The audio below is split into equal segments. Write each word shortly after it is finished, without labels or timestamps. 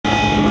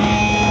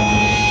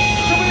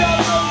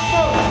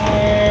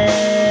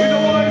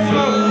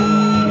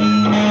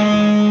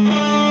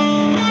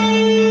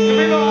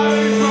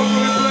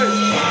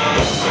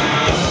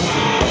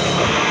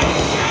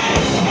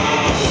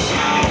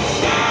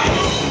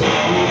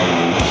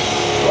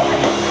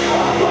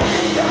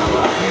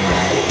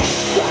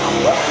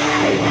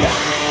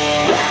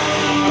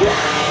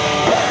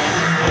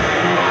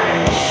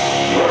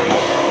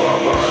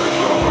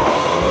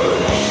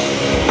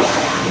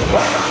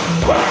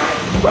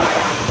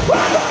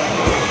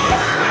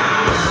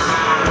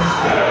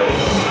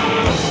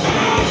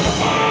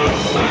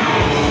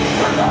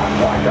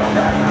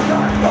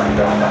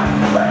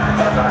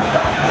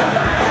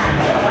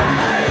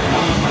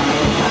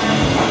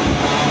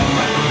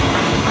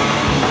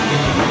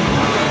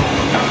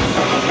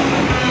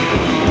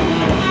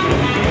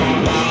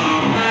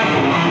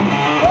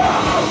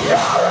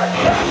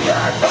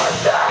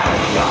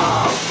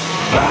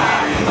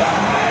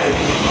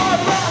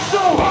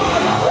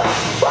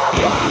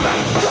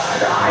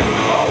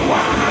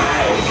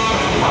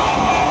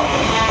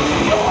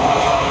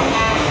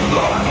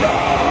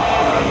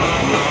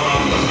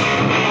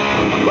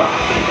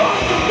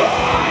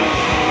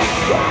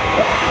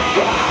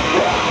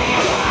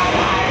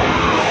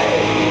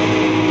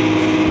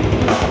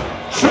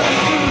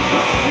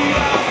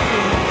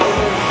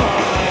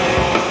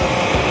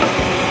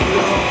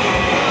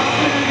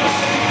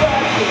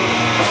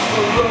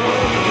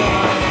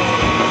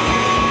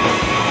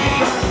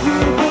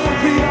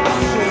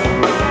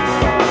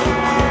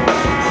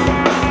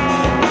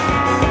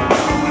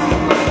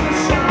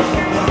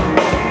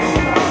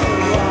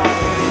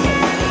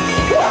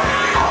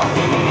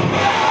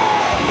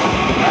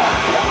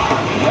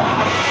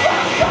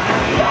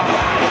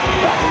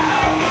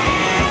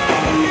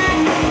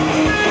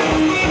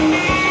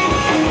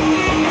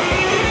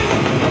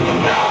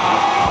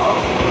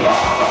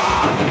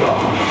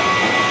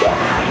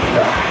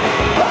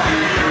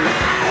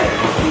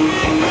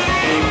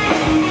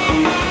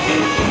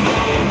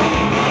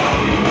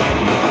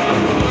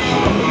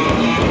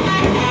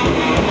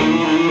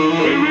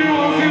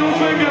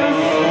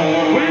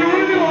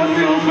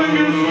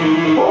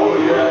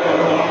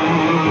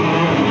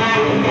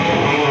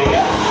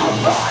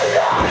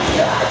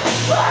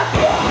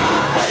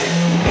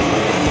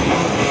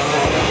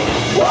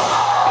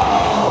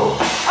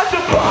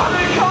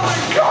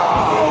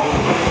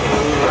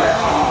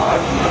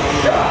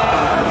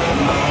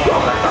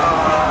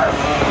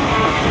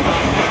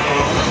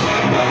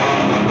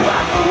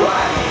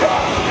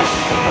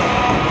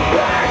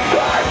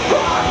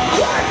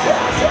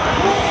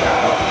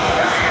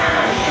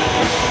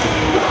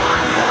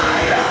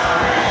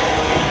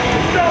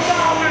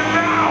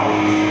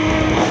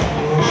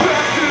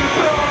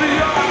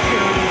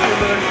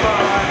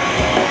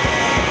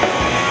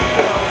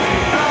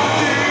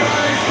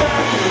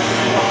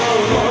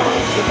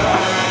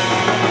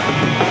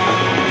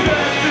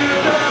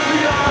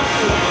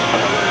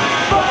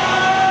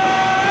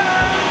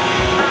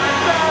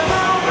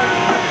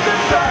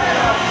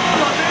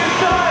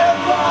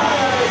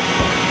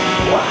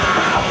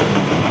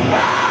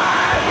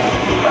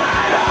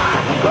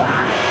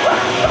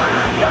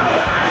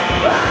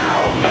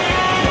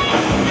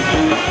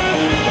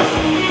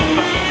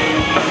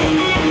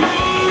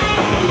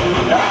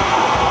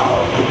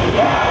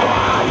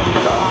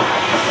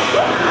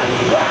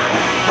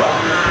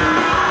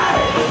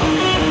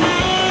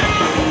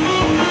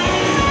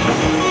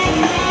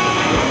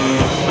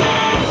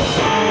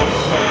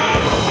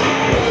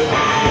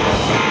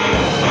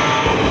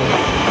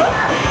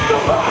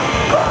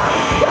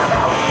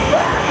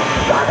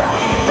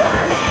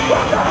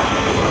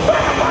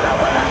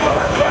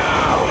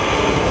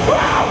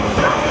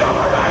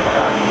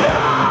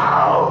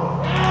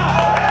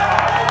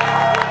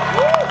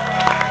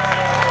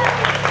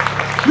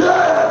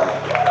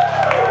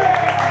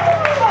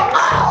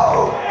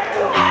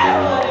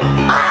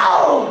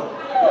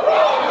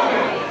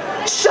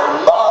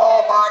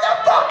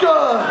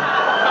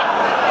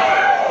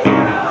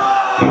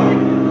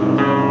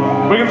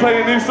Play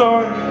a new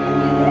song.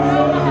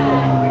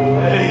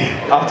 Hey,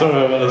 after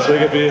a minute,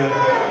 swig a beer.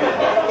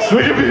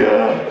 Swig a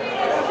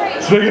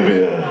beer. Swig a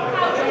beer.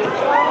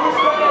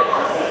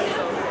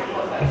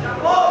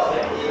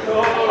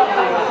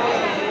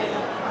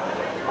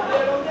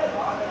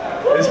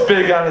 It's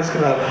big and it's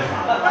gonna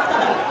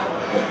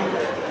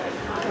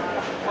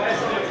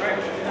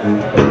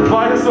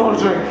buy us all a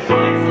drink.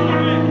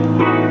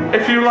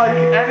 If you like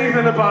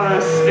anything about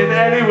us in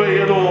any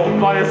way at all,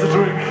 buy us a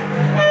drink.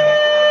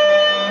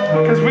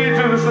 Because we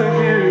do the same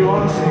for you,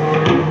 honestly.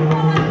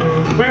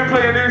 We're going to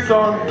play a new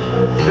song.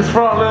 It's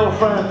for our little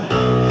friend,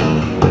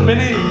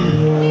 Minnie.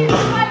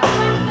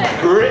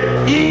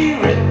 Ricky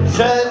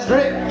Richards,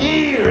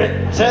 Ricky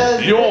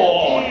Richards.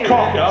 Your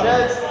cock up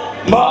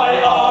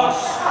my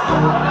arse.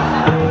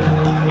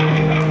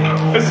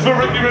 This is for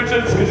Ricky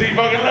Richards because he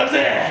fucking loves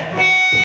it.